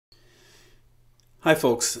Hi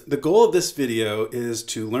folks, the goal of this video is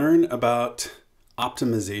to learn about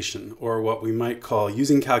optimization, or what we might call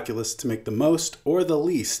using calculus to make the most or the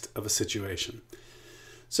least of a situation.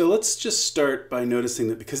 So let's just start by noticing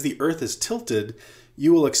that because the Earth is tilted,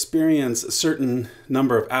 you will experience a certain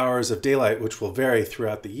number of hours of daylight which will vary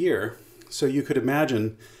throughout the year. So you could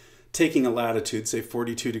imagine taking a latitude, say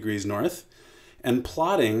 42 degrees north, and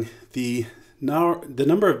plotting the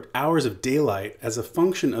number of hours of daylight as a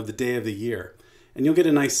function of the day of the year. And you'll get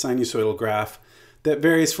a nice sinusoidal graph that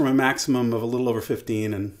varies from a maximum of a little over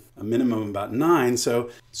 15 and a minimum of about 9. So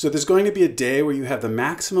there's going to be a day where you have the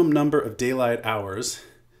maximum number of daylight hours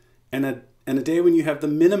and a day when you have the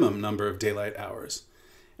minimum number of daylight hours.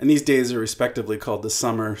 And these days are respectively called the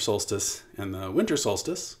summer solstice and the winter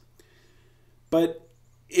solstice. But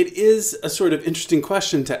it is a sort of interesting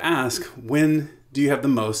question to ask, when do you have the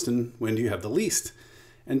most and when do you have the least?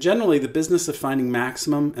 And generally, the business of finding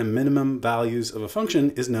maximum and minimum values of a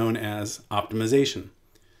function is known as optimization.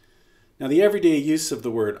 Now, the everyday use of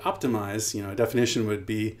the word optimize, a definition would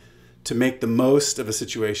be to make the most of a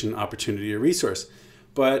situation, opportunity, or resource.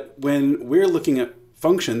 But when we're looking at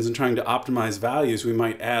functions and trying to optimize values, we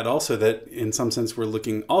might add also that in some sense we're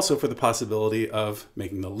looking also for the possibility of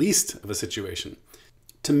making the least of a situation.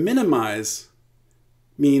 To minimize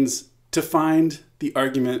means to find the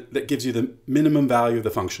argument that gives you the minimum value of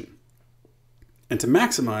the function. And to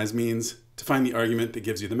maximize means to find the argument that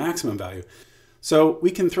gives you the maximum value. So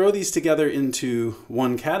we can throw these together into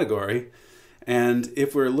one category, and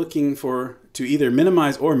if we're looking to either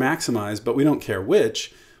minimize or maximize, but we don't care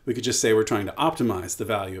which, we could just say we're trying to optimize the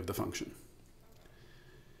value of the function.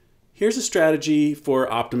 Here's a strategy for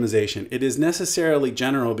optimization. It is necessarily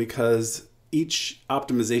general because each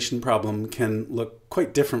optimization problem can look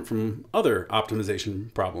quite different from other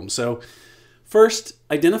optimization problems. So first,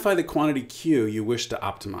 identify the quantity Q you wish to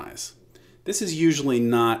optimize. This is usually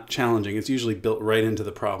not challenging. It's usually built right into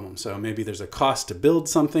the problem. So maybe there's a cost to build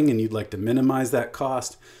something and you'd like to minimize that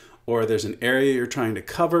cost, or there's an area you're trying to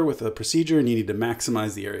cover with a procedure and you need to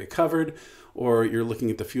maximize the area covered, or you're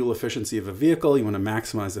looking at the fuel efficiency of a vehicle, you want to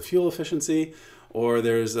maximize the fuel efficiency, or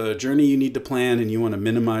there's a journey you need to plan and you want to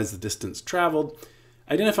minimize the distance traveled.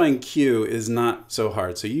 Identifying Q is not so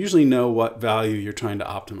hard, so you usually know what value you're trying to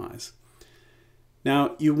optimize.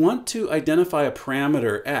 Now, you want to identify a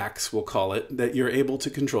parameter X, we'll call it, that you're able to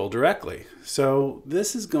control directly. So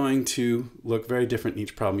this is going to look very different in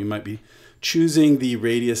each problem. You might be choosing the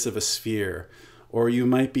radius of a sphere, or you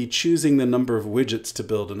might be choosing the number of widgets to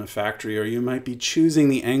build in a factory, or you might be choosing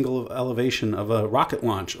the angle of elevation of a rocket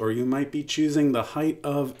launch, or you might be choosing the height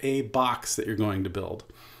of a box that you're going to build.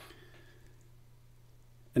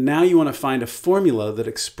 And now you want to find a formula that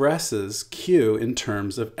expresses Q in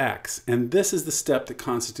terms of X. And this is the step that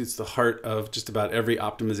constitutes the heart of just about every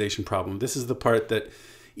optimization problem. This is the part that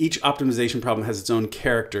each optimization problem has its own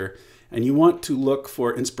character. And you want to look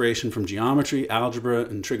for inspiration from geometry, algebra,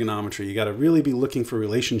 and trigonometry. You got to really be looking for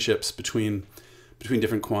relationships between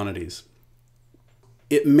different quantities.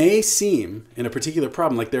 It may seem in a particular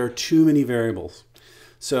problem like there are too many variables.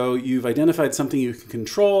 So you've identified something you can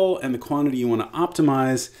control and the quantity you want to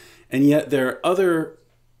optimize, and yet there are other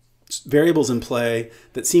variables in play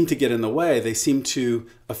that seem to get in the way. They seem to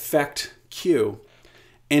affect Q.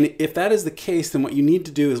 And if that is the case, then what you need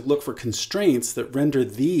to do is look for constraints that render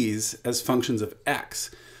these as functions of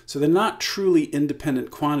X. So they're not truly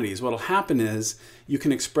independent quantities. What will happen is you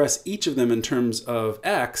can express each of them in terms of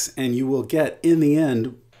X, and you will get, in the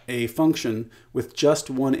end, a function with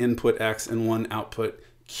just one input X and one output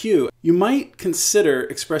Q. You might consider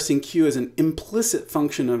expressing Q as an implicit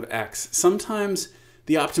function of X. Sometimes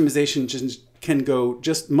the optimization can go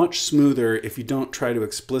just much smoother if you don't try to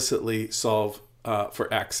explicitly solve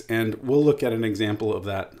for X, and we'll look at an example of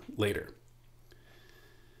that later.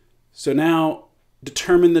 So now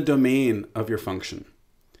determine the domain of your function.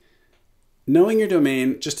 Knowing your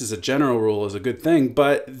domain, just as a general rule, is a good thing,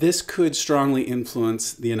 but this could strongly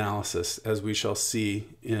influence the analysis, as we shall see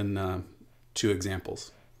in two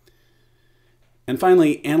examples. And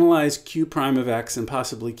finally, analyze Q prime of X and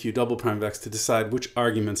possibly Q double prime of X to decide which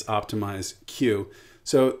arguments optimize Q.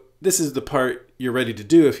 So this is the part you're ready to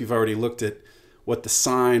do if you've already looked at what the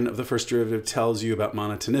sign of the first derivative tells you about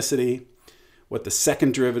monotonicity, what the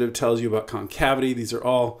second derivative tells you about concavity. These are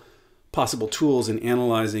all possible tools in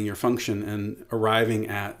analyzing your function and arriving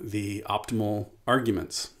at the optimal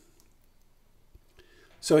arguments.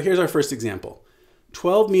 So here's our first example.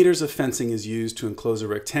 12 meters of fencing is used to enclose a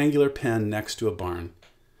rectangular pen next to a barn.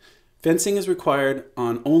 Fencing is required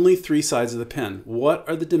on only 3 sides of the pen. What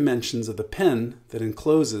are the dimensions of the pen that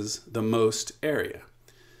encloses the most area?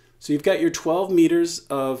 So you've got your 12 meters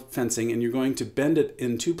of fencing and you're going to bend it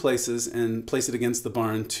in two places and place it against the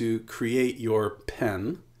barn to create your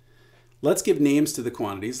pen. Let's give names to the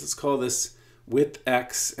quantities. Let's call this width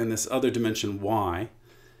x and this other dimension y.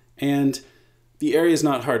 And the area is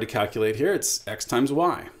not hard to calculate here. It's x times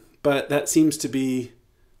y. But that seems to be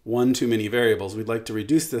one too many variables. We'd like to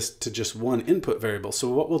reduce this to just one input variable.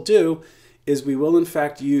 So what we'll do is we will in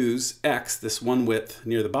fact use x, this one width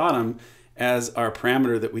near the bottom, as our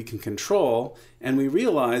parameter that we can control. And we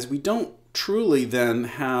realize we don't truly then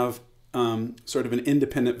have sort of an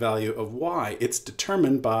independent value of y. It's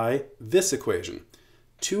determined by this equation.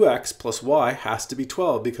 2x plus y has to be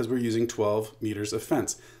 12 because we're using 12 meters of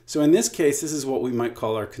fence. So in this case, this is what we might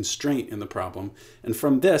call our constraint in the problem. And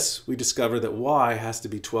from this, we discover that y has to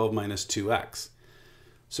be 12 minus 2x.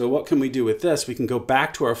 So what can we do with this? We can go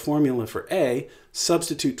back to our formula for a,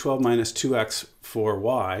 substitute 12 minus 2x for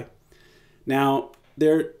y. Now,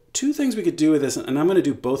 there are two things we could do with this, and I'm going to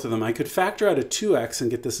do both of them. I could factor out a 2x and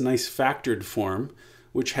get this nice factored form,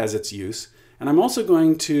 which has its use. And I'm also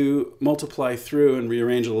going to multiply through and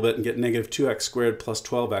rearrange a little bit and get negative 2x squared plus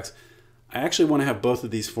 12x. I actually want to have both of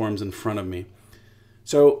these forms in front of me.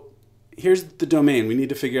 So here's the domain. We need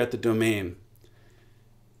to figure out the domain.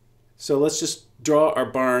 So let's just draw our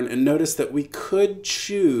barn and notice that we could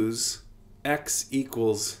choose x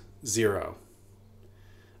equals 0.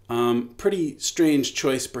 Pretty strange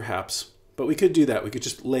choice perhaps, but we could do that. We could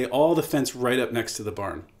just lay all the fence right up next to the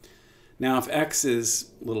barn. Now, if x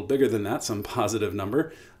is a little bigger than that, some positive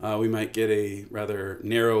number, we might get a rather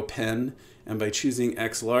narrow pen. And by choosing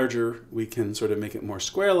x larger, we can sort of make it more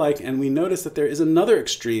square-like. And we notice that there is another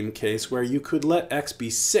extreme case where you could let x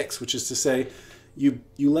be 6, which is to say you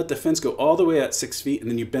let the fence go all the way at 6 feet,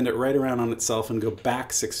 and then you bend it right around on itself and go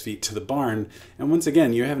back 6 feet to the barn. And once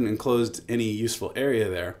again, you haven't enclosed any useful area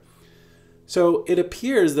there. So it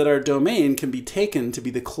appears that our domain can be taken to be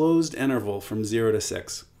the closed interval from 0 to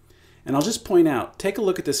 6. And I'll just point out, take a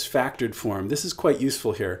look at this factored form. This is quite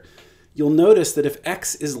useful here. You'll notice that if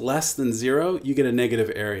x is less than 0, you get a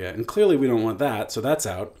negative area. And clearly we don't want that, so that's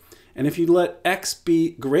out. And if you let x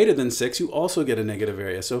be greater than 6, you also get a negative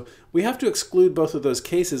area. So we have to exclude both of those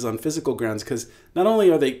cases on physical grounds because not only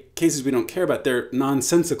are they cases we don't care about, they're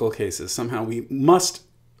nonsensical cases. Somehow we must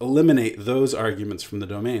eliminate those arguments from the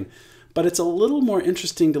domain. But it's a little more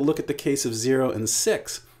interesting to look at the case of 0 and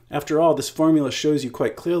 6. After all, this formula shows you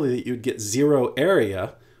quite clearly that you'd get 0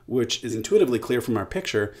 area, which is intuitively clear from our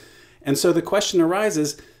picture. And so the question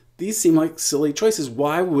arises, these seem like silly choices.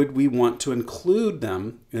 Why would we want to include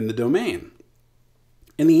them in the domain?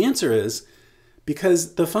 And the answer is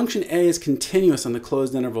because the function a is continuous on the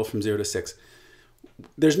closed interval from 0 to 6.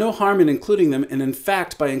 There's no harm in including them. And in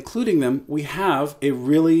fact, by including them, we have a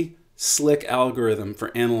really slick algorithm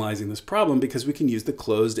for analyzing this problem because we can use the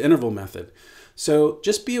closed interval method. So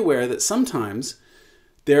just be aware that sometimes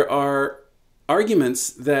there are arguments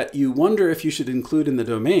that you wonder if you should include in the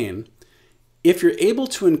domain. If you're able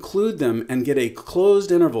to include them and get a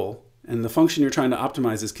closed interval, and the function you're trying to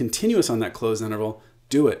optimize is continuous on that closed interval,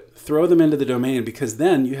 do it. Throw them into the domain because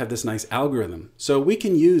then you have this nice algorithm. So we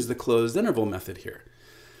can use the closed interval method here.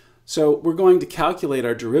 So we're going to calculate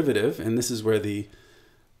our derivative, and this is where the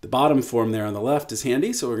bottom form there on the left is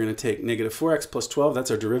handy. So we're going to take negative 4x plus 12, that's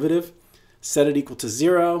our derivative. Set it equal to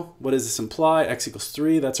 0. What does this imply? X equals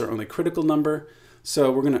 3, that's our only critical number.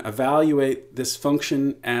 So we're going to evaluate this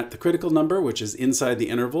function at the critical number, which is inside the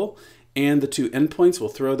interval, and the two endpoints, we'll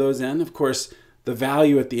throw those in. Of course, the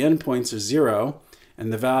value at the endpoints is 0,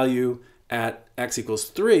 and the value at x equals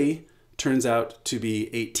 3 turns out to be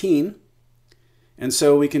 18. And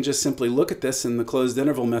so we can just simply look at this, and the closed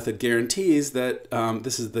interval method guarantees that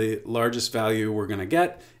this is the largest value we're going to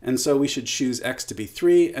get. And so we should choose x to be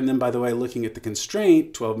 3. And then, by the way, looking at the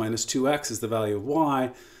constraint, 12 minus 2x is the value of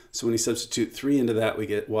y. So when you substitute 3 into that, we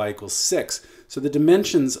get y equals 6. So the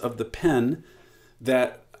dimensions of the pen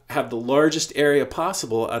that have the largest area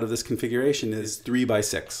possible out of this configuration is 3 by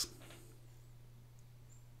 6.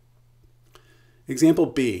 Example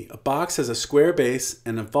B, a box has a square base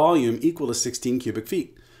and a volume equal to 16 cubic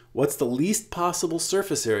feet. What's the least possible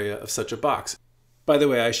surface area of such a box? By the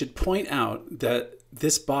way, I should point out that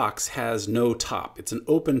this box has no top. It's an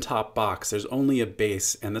open top box. There's only a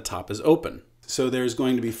base and the top is open. So there's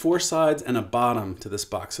going to be 4 sides and a bottom to this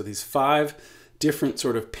box. So these 5 different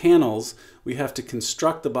sort of panels, we have to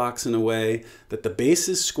construct the box in a way that the base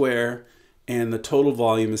is square and the total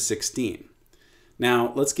volume is 16.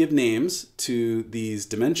 Now let's give names to these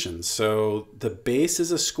dimensions. So the base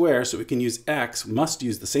is a square, so we can use x, must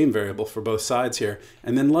use the same variable for both sides here,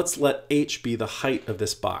 and then let's let h be the height of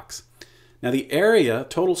this box. Now the area,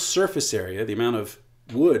 total surface area, the amount of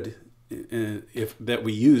wood that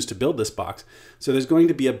we use to build this box. So there's going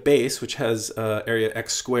to be a base which has area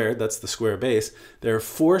x squared, that's the square base. There are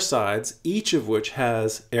 4 sides, each of which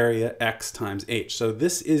has area x times h. So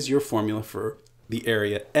this is your formula for the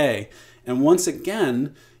area A. And once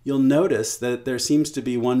again, you'll notice that there seems to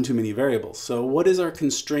be one too many variables. So what is our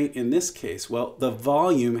constraint in this case? Well, the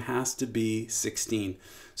volume has to be 16.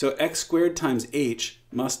 So x squared times h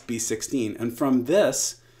must be 16. And from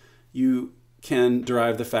this, you can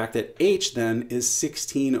derive the fact that h then is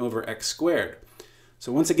 16 over x squared.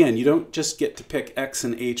 So once again, you don't just get to pick x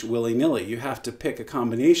and h willy-nilly. You have to pick a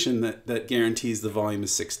combination that guarantees the volume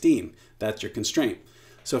is 16. That's your constraint.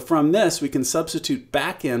 So from this, we can substitute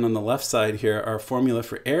back in on the left side here our formula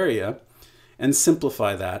for area and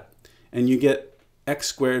simplify that. And you get x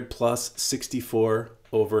squared plus 64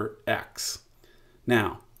 over x.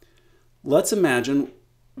 Now, let's imagine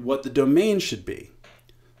what the domain should be.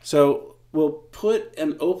 So we'll put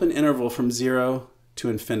an open interval from 0 to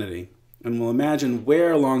infinity, and we'll imagine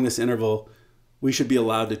where along this interval we should be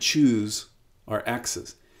allowed to choose our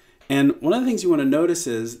x's. And one of the things you want to notice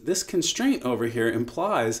is this constraint over here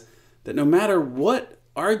implies that no matter what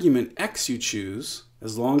argument x you choose,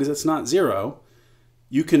 as long as it's not 0,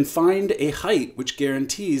 you can find a height which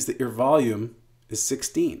guarantees that your volume is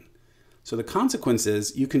 16. So the consequence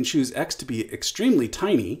is you can choose x to be extremely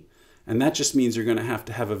tiny, and that just means you're going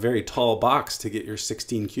to have a very tall box to get your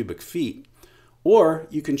 16 cubic feet. Or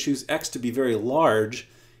you can choose x to be very large,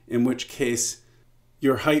 in which case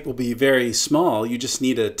your height will be very small. You just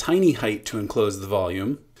need a tiny height to enclose the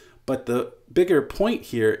volume. But the bigger point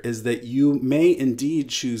here is that you may indeed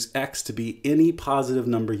choose x to be any positive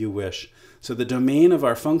number you wish. So the domain of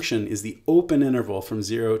our function is the open interval from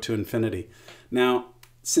 0 to infinity. Now,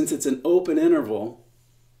 since it's an open interval,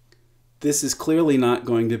 this is clearly not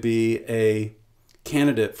going to be a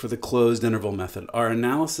candidate for the closed interval method. Our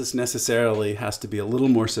analysis necessarily has to be a little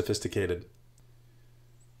more sophisticated.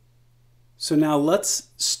 So now let's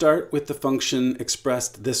start with the function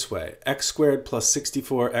expressed this way, x squared plus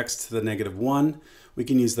 64x to the negative 1. We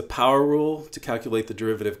can use the power rule to calculate the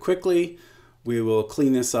derivative quickly. We will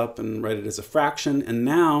clean this up and write it as a fraction. And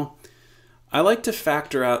now I like to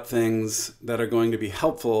factor out things that are going to be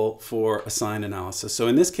helpful for a sign analysis. So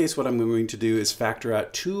in this case, what I'm going to do is factor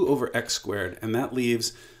out 2 over x squared, and that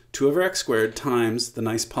leaves 2 over x squared times the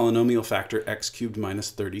nice polynomial factor x cubed minus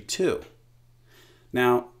 32.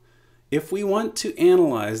 Now, if we want to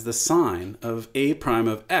analyze the sign of a prime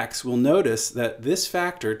of x, we'll notice that this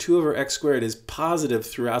factor, 2 over x squared, is positive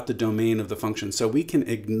throughout the domain of the function, so we can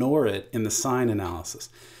ignore it in the sign analysis.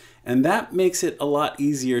 And that makes it a lot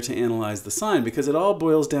easier to analyze the sign because it all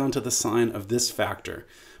boils down to the sign of this factor.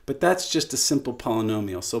 But that's just a simple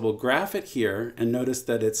polynomial. So we'll graph it here and notice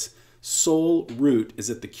that its sole root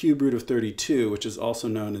is at the cube root of 32, which is also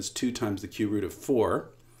known as 2 times the cube root of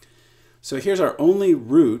 4. So here's our only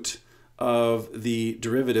root of the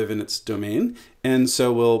derivative in its domain. And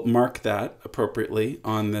so we'll mark that appropriately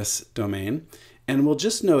on this domain. And we'll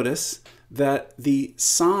just notice that the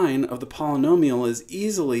sign of the polynomial is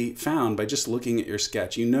easily found by just looking at your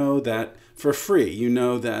sketch. You know that for free, you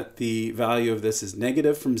know that the value of this is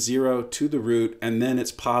negative from 0 to the root, and then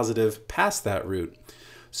it's positive past that root.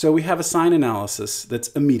 So we have a sign analysis that's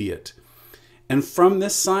immediate. And from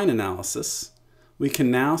this sign analysis, we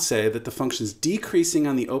can now say that the function is decreasing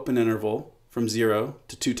on the open interval from 0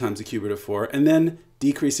 to 2 times the cube root of 4, and then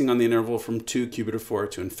decreasing on the interval from 2 cube root of 4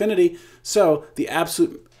 to infinity. So the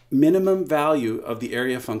absolute minimum value of the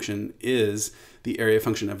area function is the area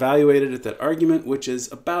function evaluated at that argument, which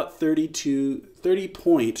is about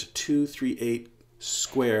 30.238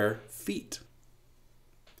 square feet.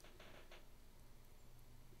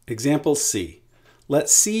 Example C. Let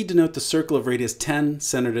C denote the circle of radius 10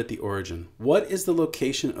 centered at the origin. What is the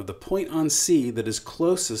location of the point on C that is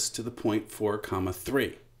closest to the point 4,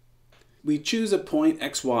 3? We choose a point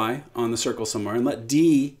xy on the circle somewhere and let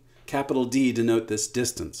D, capital D, denote this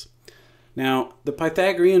distance. Now, the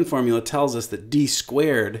Pythagorean formula tells us that d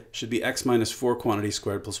squared should be x minus 4 quantity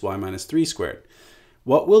squared plus y minus 3 squared.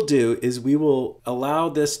 What we'll do is we will allow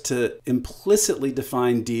this to implicitly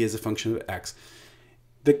define d as a function of x.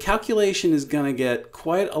 The calculation is going to get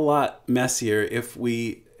quite a lot messier if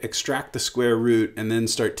we extract the square root and then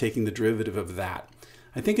start taking the derivative of that.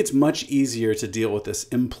 I think it's much easier to deal with this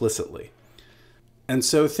implicitly. And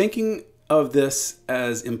so thinking of this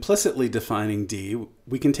as implicitly defining d,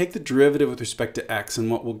 we can take the derivative with respect to x,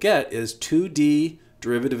 and what we'll get is 2d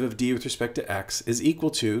derivative of d with respect to x is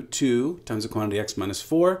equal to 2 times the quantity x minus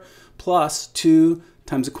 4 plus 2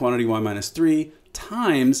 times the quantity y minus 3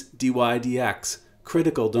 times dy dx.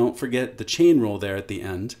 Critical, don't forget the chain rule there at the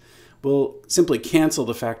end. we'll simply cancel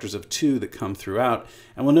the factors of 2 that come throughout,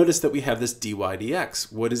 and we'll notice that we have this dy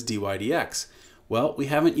dx. What is dy dx? Well, we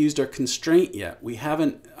haven't used our constraint yet. We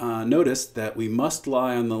haven't noticed that we must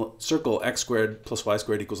lie on the circle x squared plus y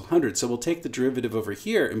squared equals 100. So we'll take the derivative over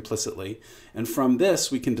here implicitly, and from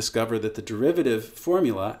this we can discover that the derivative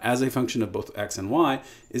formula as a function of both x and y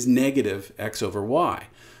is negative x over y.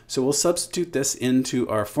 So we'll substitute this into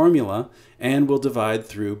our formula and we'll divide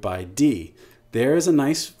through by d. There is a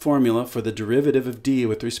nice formula for the derivative of d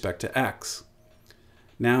with respect to x.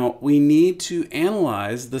 Now we need to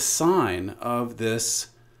analyze the sign of this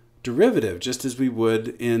derivative just as we would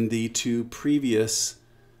in the 2 previous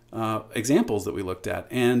examples that we looked at.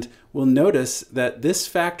 And we'll notice that this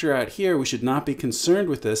factor out here, we should not be concerned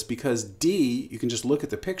with this because d, you can just look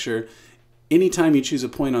at the picture, anytime you choose a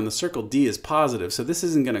point on the circle, d is positive. So this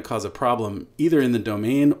isn't going to cause a problem either in the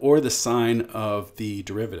domain or the sign of the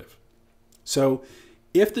derivative. So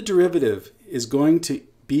if the derivative is going to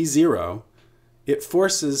be 0, it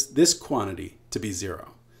forces this quantity to be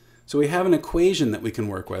 0. So we have an equation that we can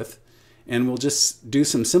work with, and we'll just do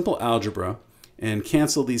some simple algebra and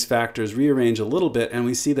cancel these factors, rearrange a little bit, and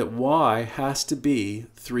we see that y has to be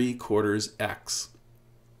 3/4 x.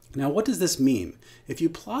 Now what does this mean? If you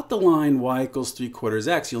plot the line y equals 3/4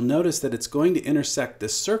 x, you'll notice that it's going to intersect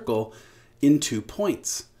this circle in 2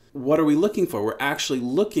 points. What are we looking for? We're actually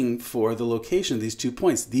looking for the location of these 2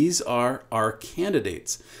 points. These are our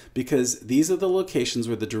candidates because these are the locations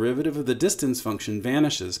where the derivative of the distance function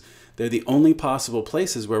vanishes. They're the only possible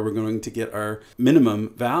places where we're going to get our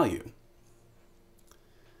minimum value.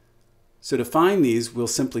 So to find these, we'll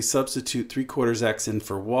simply substitute 3/4 x in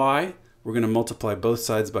for y. We're going to multiply both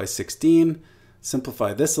sides by 16,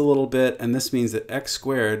 simplify this a little bit, and this means that x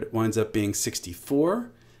squared winds up being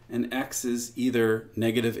 64. And x is either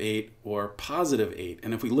 -8 or +8.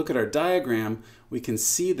 And if we look at our diagram, we can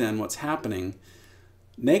see then what's happening.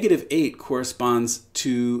 -8 corresponds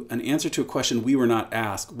to an answer to a question we were not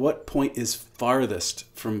asked. What point is farthest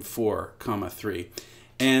from 4, 3?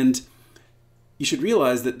 And you should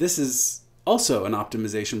realize that this is also an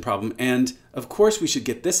optimization problem. And of course we should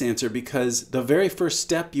get this answer because the very first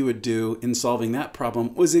step you would do in solving that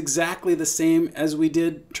problem was exactly the same as we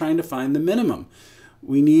did trying to find the minimum.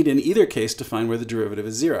 We need in either case to find where the derivative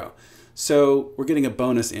is 0. So we're getting a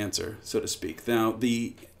bonus answer, so to speak. Now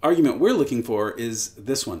the argument we're looking for is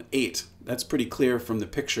this one, 8. That's pretty clear from the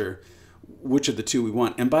picture which of the 2 we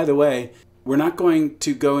want. And by the way, we're not going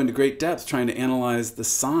to go into great depth trying to analyze the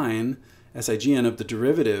sign, SIGN, of the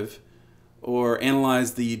derivative or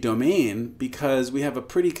analyze the domain because we have a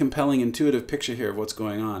pretty compelling intuitive picture here of what's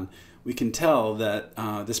going on. We can tell that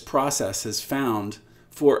this process has found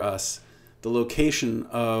for us the location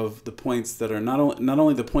of the points that are not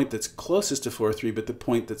only the point that's closest to 4,3, but the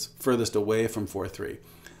point that's furthest away from 4,3.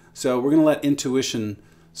 So we're going to let intuition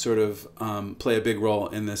sort of play a big role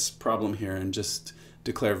in this problem here and just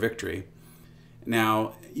declare victory.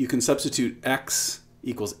 Now you can substitute x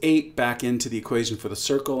equals 8 back into the equation for the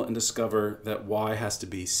circle and discover that y has to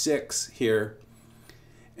be 6 here.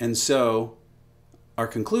 And so our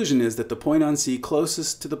conclusion is that the point on C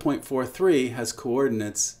closest to the point 4,3 has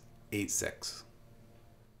coordinates 8, 6.